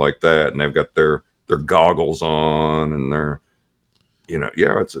and things like that, and they've got their goggles on and their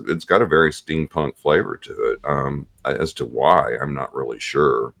it's got a very steampunk flavor to it. As to why, I'm not really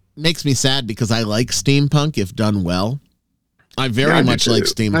sure. Makes me sad because I like steampunk if done well. I very much like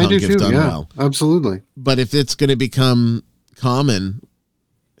steampunk if done well. Absolutely. But if it's going to become common,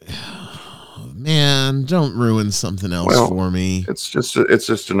 man, don't ruin something else for me. It's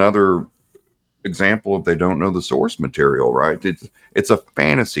just another example of they don't know the source material, right? It's a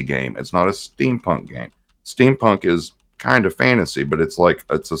fantasy game. It's not a steampunk game. Steampunk is kind of fantasy, but it's a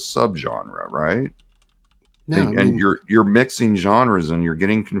subgenre, right? Yeah, and you're mixing genres and you're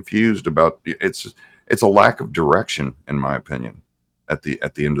getting confused about it's a lack of direction, in my opinion. At the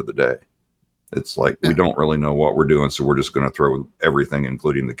end of the day, it's like we don't really know what we're doing, so we're just going to throw everything,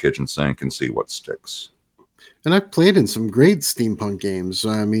 including the kitchen sink, and see what sticks. And I've played in some great steampunk games.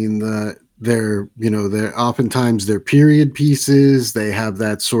 I mean, they're oftentimes they're period pieces. They have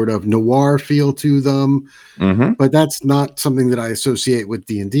that sort of noir feel to them, but that's not something that I associate with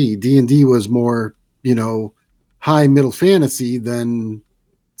D&D. D&D was more, high middle fantasy than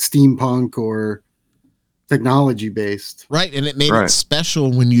steampunk or technology based. Right. And it made it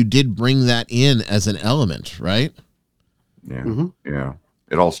special when you did bring that in as an element, right? Yeah. Mm-hmm. Yeah.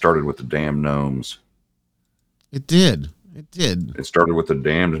 It all started with the damn gnomes. It did. It started with the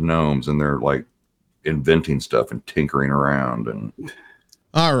damned gnomes, and they're like inventing stuff and tinkering around. And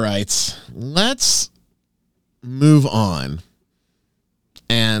all right, let's move on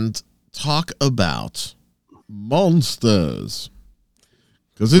and talk about monsters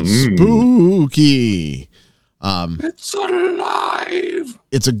because it's spooky. It's alive.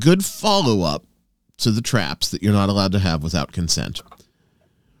 It's a good follow-up to the traps that you're not allowed to have without consent.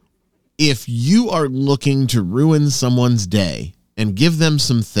 If you are looking to ruin someone's day and give them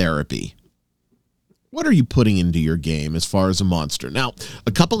some therapy, what are you putting into your game as far as a monster? Now,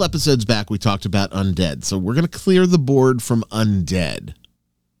 a couple episodes back, we talked about undead. So we're going to clear the board from undead.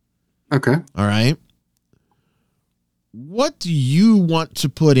 Okay. All right. What do you want to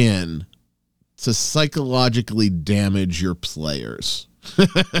put in to psychologically damage your players?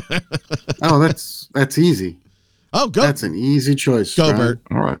 Oh, that's easy. Oh, go. That's an easy choice. Go, Brian. Bert.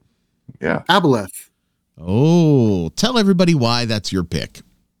 All right. Yeah. Aboleth. Oh, tell everybody why that's your pick.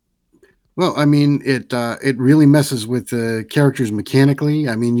 Well, I mean, it really messes with the characters mechanically.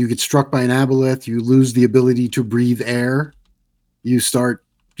 I mean, you get struck by an aboleth, you lose the ability to breathe air. You start,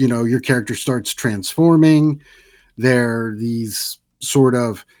 your character starts transforming. They're these sort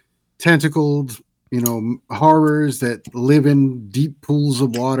of tentacled, horrors that live in deep pools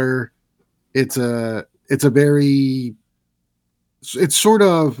of water. It's sort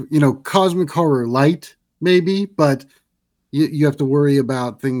of, cosmic horror light, maybe, but you have to worry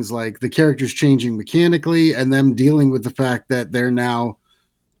about things like the characters changing mechanically and them dealing with the fact that they're now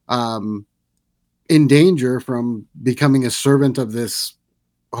in danger from becoming a servant of this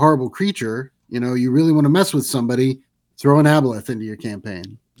horrible creature. You really want to mess with somebody, throw an aboleth into your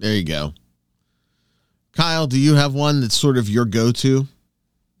campaign. There you go. Kyle, do you have one that's sort of your go-to?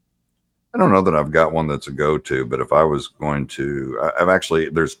 I don't know that I've got one that's a go-to, but if I was going to,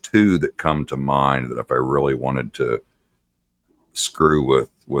 there's two that come to mind that if I really wanted to screw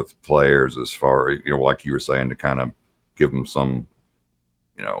with players, as far as, like you were saying, to kind of give them some,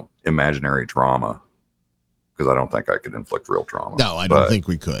 imaginary trauma, because I don't think I could inflict real trauma. No, I don't think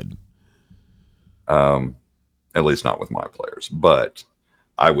we could. At least not with my players. But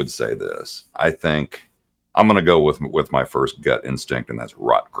I would say this. I think I'm going to go with my first gut instinct, and that's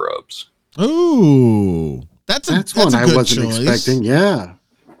rot grubs. Ooh, that's one I wasn't choice. expecting. Yeah.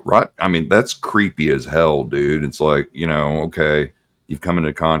 Right. I mean, that's creepy as hell, dude. It's like, okay, you've come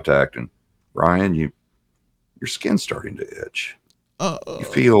into contact, and Ryan, your skin's starting to itch. You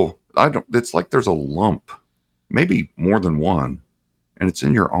feel, it's like there's a lump, maybe more than one, and it's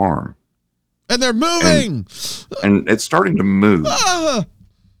in your arm. And they're moving. And it's starting to move.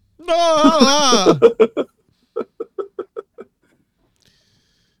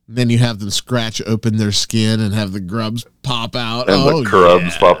 Then you have them scratch open their skin and have the grubs pop out. And the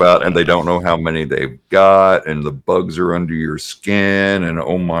grubs pop out, and they don't know how many they've got, and the bugs are under your skin, and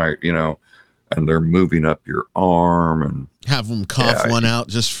and they're moving up your arm, and have them cough one out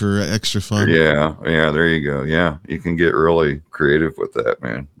just for extra fun. Yeah, there you go. Yeah, you can get really creative with that,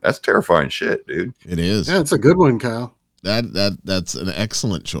 man. That's terrifying shit, dude. It is. Yeah, it's a good one, Kyle. That's an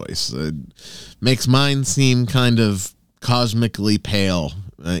excellent choice. It makes mine seem kind of cosmically pale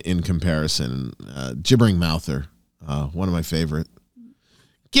in comparison. Gibbering Mouther, one of my favorite.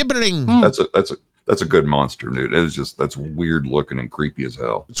 Gibbering. That's a good monster, dude. That's weird looking and creepy as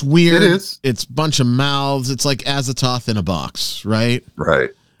hell. It's weird. It is. It's a bunch of mouths. It's like Azathoth in a box, right?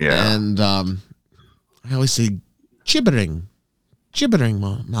 Right. Yeah. And I always say gibbering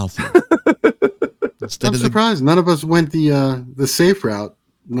Mouther. I'm surprised none of us went the safe route.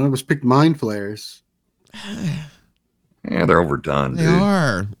 None of us picked mind flayers. Yeah, they're overdone.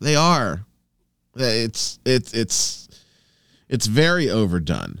 They are. It's very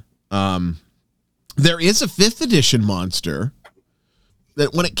overdone. There is a 5th edition monster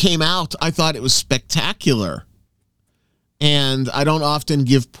that when it came out, I thought it was spectacular. And I don't often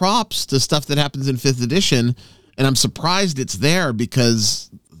give props to stuff that happens in 5th edition, and I'm surprised it's there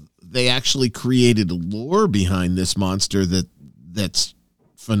because they actually created lore behind this monster that's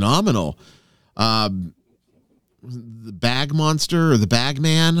phenomenal. The bag monster or the bag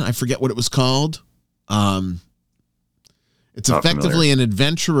man, I forget what it was called. It's Not effectively familiar. an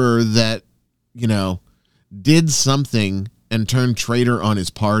adventurer that, did something and turned traitor on his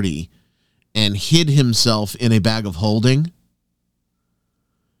party and hid himself in a bag of holding.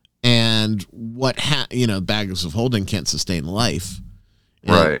 And bags of holding can't sustain life.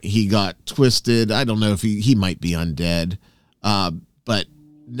 And Right. He got twisted. I don't know if he might be undead. But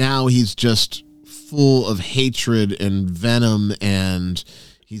now he's just full of hatred and venom, and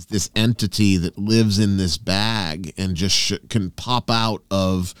he's this entity that lives in this bag and just can pop out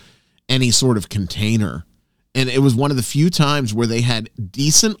of any sort of container. And it was one of the few times where they had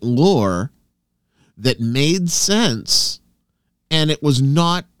decent lore that made sense, and it was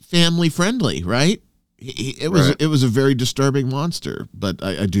not family friendly, right? It was a very disturbing monster, but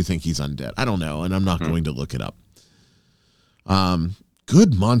I do think he's undead. I don't know, and I'm not going to look it up.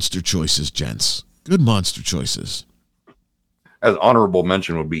 Good monster choices, gents. Good monster choices. As honorable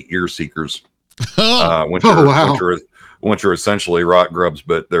mention would be ear seekers, which are essentially rot grubs,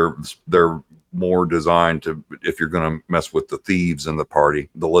 but they're more designed to, if you're going to mess with the thieves in the party,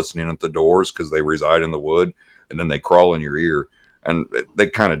 the listening at the doors, because they reside in the wood and then they crawl in your ear. And they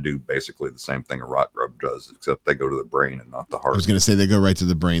kind of do basically the same thing a rot grub does, except they go to the brain and not the heart. I was going to say they go right to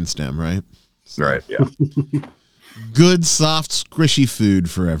the brainstem, right? So. Right, yeah. Good, soft, squishy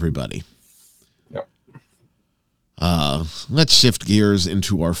food for everybody. Yep. Let's shift gears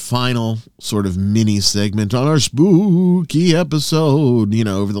into our final sort of mini segment on our spooky episode.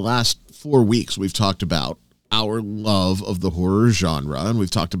 Over the last 4 weeks, we've talked about our love of the horror genre, and we've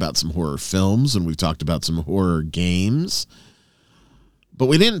talked about some horror films, and we've talked about some horror games. But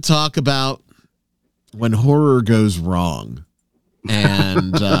we didn't talk about when horror goes wrong.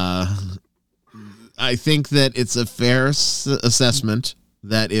 And I think that it's a fair assessment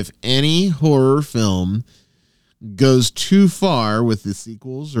that if any horror film goes too far with the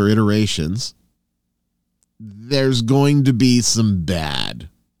sequels or iterations, there's going to be some bad.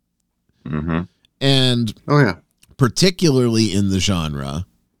 Mm-hmm. And particularly in the genre,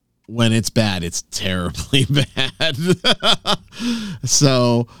 when it's bad, it's terribly bad.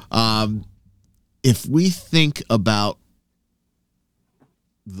 So, if we think about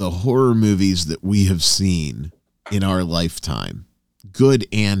the horror movies that we have seen in our lifetime, good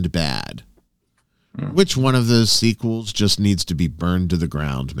and bad, which one of those sequels just needs to be burned to the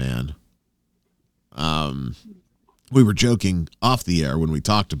ground, man? We were joking off the air when we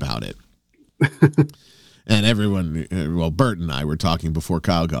talked about it. And everyone, Bert and I were talking before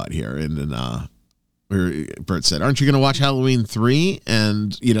Kyle got here, and then Bert said, "Aren't you going to watch Halloween 3?"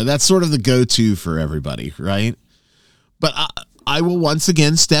 And, that's sort of the go-to for everybody, right? But I will once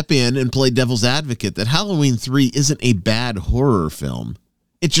again step in and play devil's advocate that Halloween 3 isn't a horror film.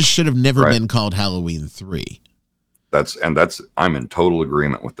 It just should have never been called Halloween 3. I'm in total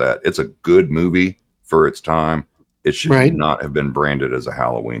agreement with that. It's a good movie for its time. It should not have been branded as a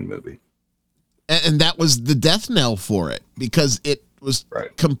Halloween movie. And that was the death knell for it, because it was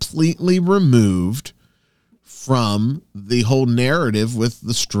completely removed from the whole narrative with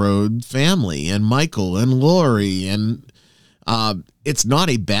the Strode family and Michael and Laurie. And it's not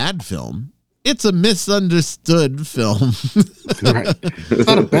a bad film. It's a misunderstood film. It's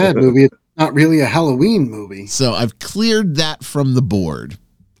not a bad movie. It's not really a Halloween movie. So I've cleared that from the board.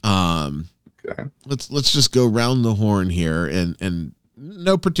 Let's just go round the horn here, and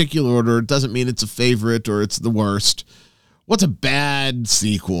no particular order. It doesn't mean it's a favorite or it's the worst. What's a bad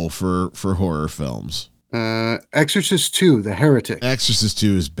sequel for horror films? Exorcist 2, The Heretic. Exorcist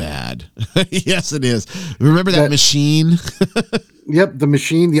 2 is bad. Yes, it is. Remember that machine? Yep, the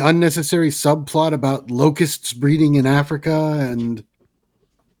machine, the unnecessary subplot about locusts breeding in Africa, and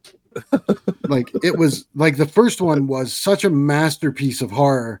it was the first one was such a masterpiece of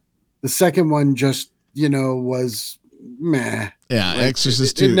horror. The second one just, was meh. Yeah,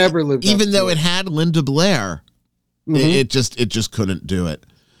 Exorcist 2. It never lived up even though to it had Linda Blair. It just couldn't do it.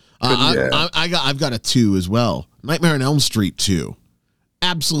 I've got a 2 as well. Nightmare on Elm Street 2.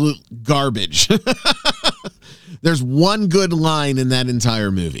 Absolute garbage. There's one good line in that entire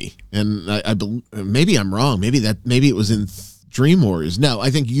movie, and I maybe I'm wrong. Maybe it was in Dream Warriors. No,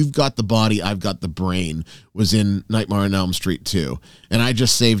 I think You've Got the Body, I've Got the Brain was in Nightmare on Elm Street 2, and I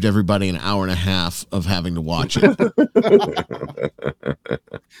just saved everybody an hour and a half of having to watch it.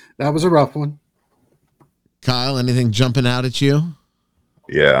 That was a rough one. Kyle, anything jumping out at you?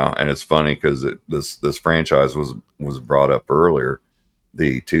 Yeah, and it's funny because this franchise was brought up earlier,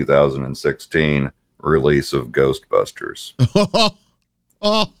 the 2016 release of Ghostbusters.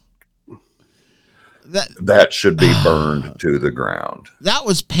 That should be burned to the ground. That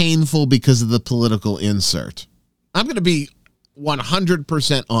was painful because of the political insert. I'm going to be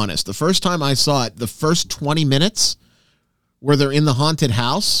 100% honest. The first time I saw it, the first 20 minutes where they're in the haunted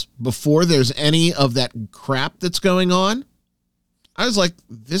house, before there's any of that crap that's going on, I was like,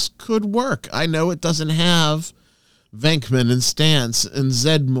 this could work. I know it doesn't have Venkman and Stantz and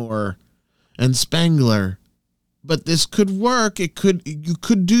Zedmore and Spengler, but this could work. You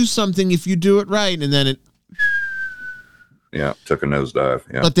could do something if you do it right. And then it took a nosedive.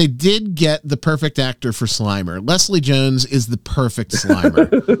 Yeah. But they did get the perfect actor for Slimer. Leslie Jones is the perfect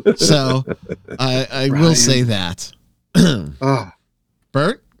Slimer. So I will say that.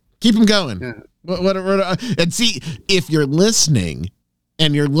 Bert, keep him going. Yeah. What, and see, if you're listening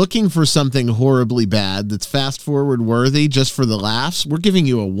and you're looking for something horribly bad that's fast forward worthy just for the laughs, we're giving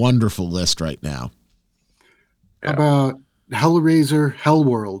you a wonderful list right now. Yeah. About Hellraiser,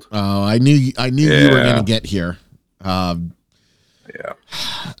 Hellworld. Oh, I knew you were going to get here. I love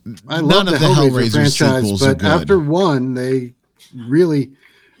the Hellraiser franchise, but after one, they really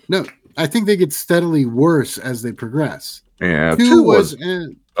I think they get steadily worse as they progress. Yeah, two was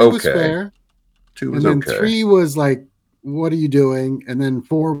okay. Was fair. 2 was and then okay. 3 was like, what are you doing? And then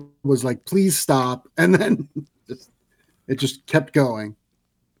 4 was like, please stop. And then it just kept going.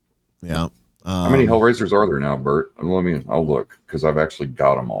 Yeah. How many Hellraisers are there now, Bert? I'll look, because I've actually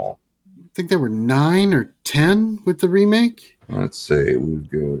got them all. I think there were 9 or 10 with the remake. Let's see. We've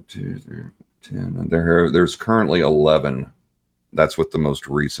got 2, 3, 10. And there's currently 11. That's with the most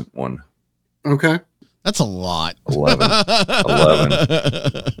recent one. Okay. That's a lot. 11.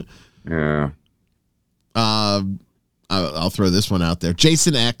 11. Yeah. I'll throw this one out there.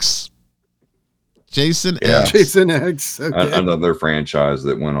 Jason X. Jason Yeah. X. Jason X. Okay. Another franchise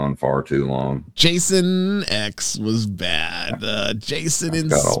that went on far too long. Jason X was bad. Jason in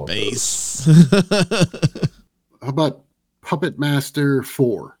space. How about Puppet Master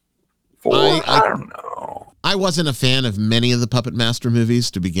 4? 4? I don't know. I wasn't a fan of many of the Puppet Master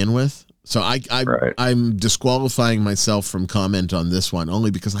movies to begin with. So I'm disqualifying myself from comment on this one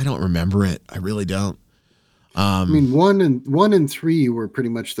only because I don't remember it. I really don't. I mean, 1 and 3 were pretty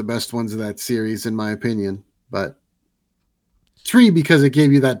much the best ones of that series, in my opinion. But 3, because it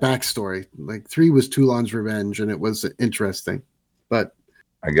gave you that backstory. Like 3 was Toulon's Revenge, and it was interesting. But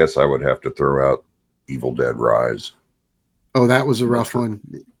I guess I would have to throw out Evil Dead Rise. Oh, that was a rough one.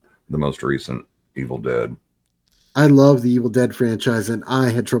 The most recent Evil Dead. I love the Evil Dead franchise, and I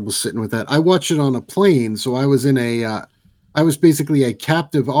had trouble sitting with that. I watched it on a plane, so I was I was basically a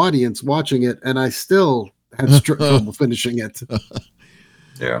captive audience watching it, and I still had trouble finishing it.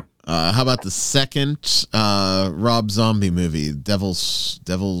 Yeah. How about the second Rob Zombie movie, Devil's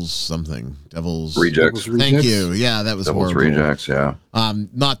something, Devil's Rejects. Thank you. Yeah, that was Devil's horrible. Rejects. Yeah.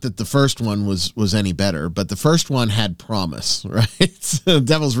 Not that the first one was any better, but the first one had promise, right?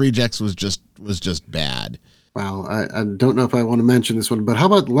 Devil's Rejects was just bad. Wow, I don't know if I want to mention this one, but how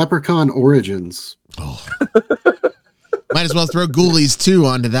about Leprechaun Origins? Oh. Might as well throw Ghoulies 2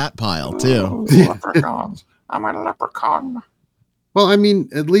 onto that pile, too. Leprechauns. I'm a leprechaun. Well, I mean,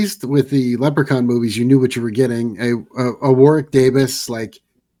 at least with the Leprechaun movies, you knew what you were getting. A Warwick Davis, like,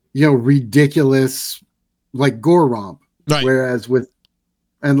 ridiculous, like, gore romp. Right. Whereas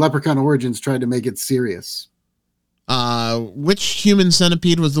and Leprechaun Origins tried to make it serious. Which Human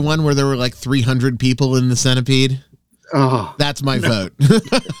Centipede was the one where there were like 300 people in the centipede? Oh, that's my vote.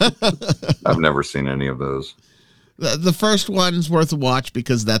 I've never seen any of those. The first one's worth a watch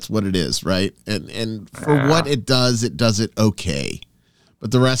because that's what it is, right? And for what it does it okay.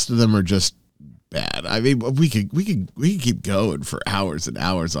 But the rest of them are just bad. I mean, we could keep going for hours and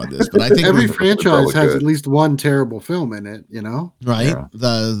hours on this, but I think every franchise has at least one terrible film in it, right? Yeah.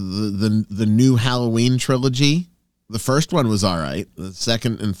 The new Halloween trilogy. The first one was all right. The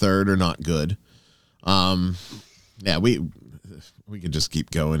second and third are not good. Yeah, we could just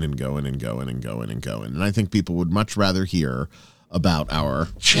keep going and going and going and going and going. And I think people would much rather hear about our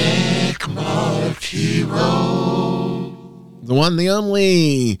Checkmark Hero. The one, the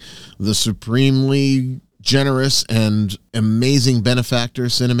only, the supremely generous and amazing benefactor,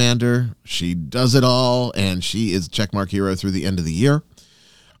 Cinemander. She does it all, and she is Checkmark Hero through the end of the year.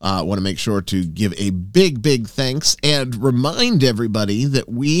 Want to make sure to give a big thanks and remind everybody that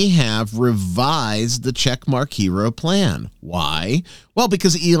we have revised the Checkmark Hero plan. Why? Well,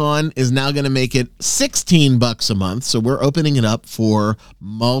 because Elon is now going to make it $16 a month, so we're opening it up for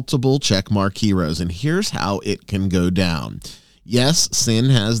multiple Checkmark Heroes, and here's how it can go down. Yes, Sin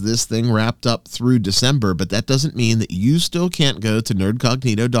has this thing wrapped up through December, but that doesn't mean that you still can't go to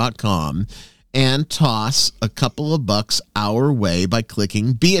nerdcognito.com and toss a couple of bucks our way by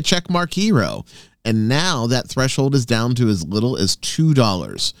clicking Be a Checkmark Hero. And now that threshold is down to as little as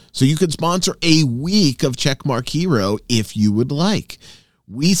 $2. So you could sponsor a week of Checkmark Hero if you would like.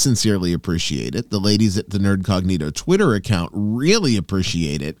 We sincerely appreciate it. The ladies at the Nerdcognito Twitter account really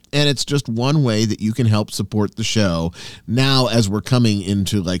appreciate it. And it's just one way that you can help support the show now as we're coming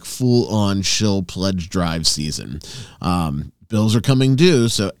into like full-on shill pledge drive season. Bills are coming due,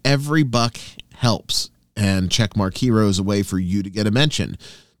 so every buck helps. And Checkmark Hero is a way for you to get a mention.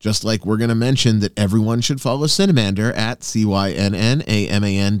 Just like we're going to mention that everyone should follow Cinemander at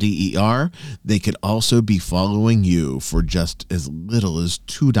CYNNAMANDER. They could also be following you for just as little as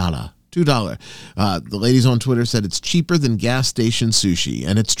 $2. $2. The ladies on Twitter said it's cheaper than gas station sushi,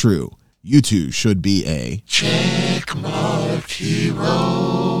 and it's true. You too should be a Checkmark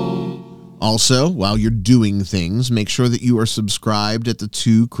Hero. Also, while you're doing things, make sure that you are subscribed at the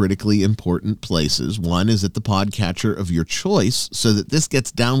two critically important places. One is at the podcatcher of your choice so that this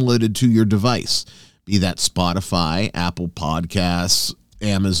gets downloaded to your device, be that Spotify, Apple Podcasts,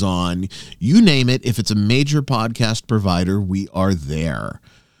 Amazon, you name it. If it's a major podcast provider, we are there.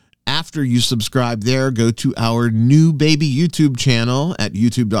 After you subscribe there, go to our new baby YouTube channel at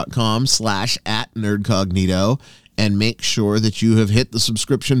youtube.com/@Nerdcognito and make sure that you have hit the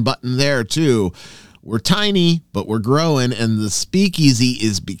subscription button there too. We're tiny, but we're growing, and the Speakeasy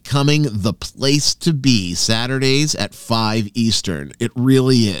is becoming the place to be Saturdays at 5 Eastern. It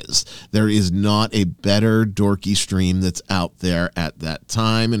really is. There is not a better dorky stream that's out there at that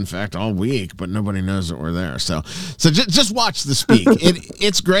time. In fact, all week, but nobody knows that we're there. So just watch the Speak.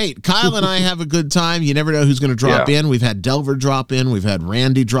 It's great. Kyle and I have a good time. You never know who's going to drop in. We've had Delver drop in. We've had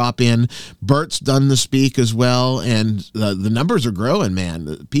Randy drop in. Bert's done the Speak as well, and the numbers are growing,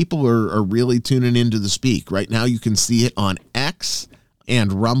 man. People are really tuning into the Speak. Right now you can see it on X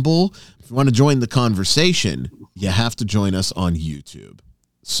and Rumble. If you want to join the conversation, you have to join us on YouTube.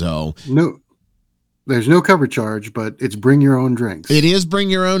 So there's no cover charge, but it's bring your own drinks. It is bring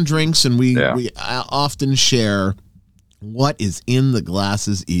your own drinks, and we often share what is in the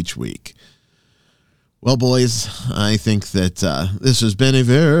glasses each week. Well, boys, I think that this has been a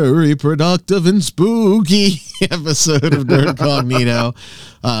very productive and spooky episode of Nerdcognito.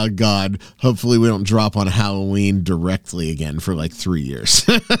 God, hopefully we don't drop on Halloween directly again for like 3 years.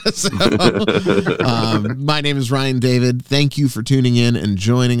 My name is Ryan David. Thank you for tuning in and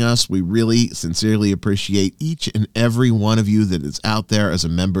joining us. We really sincerely appreciate each and every one of you that is out there as a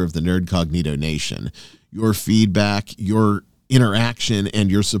member of the Nerdcognito Nation. Your feedback, your interaction,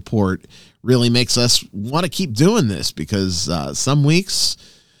 and your support really makes us want to keep doing this, because some weeks,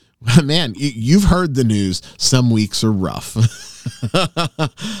 man, you've heard the news, some weeks are rough.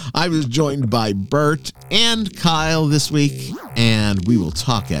 I was joined by Bert and Kyle this week, and we will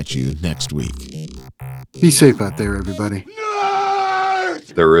talk at you next week. Be safe out there, everybody.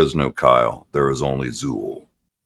 There is no Kyle. There is only Zool.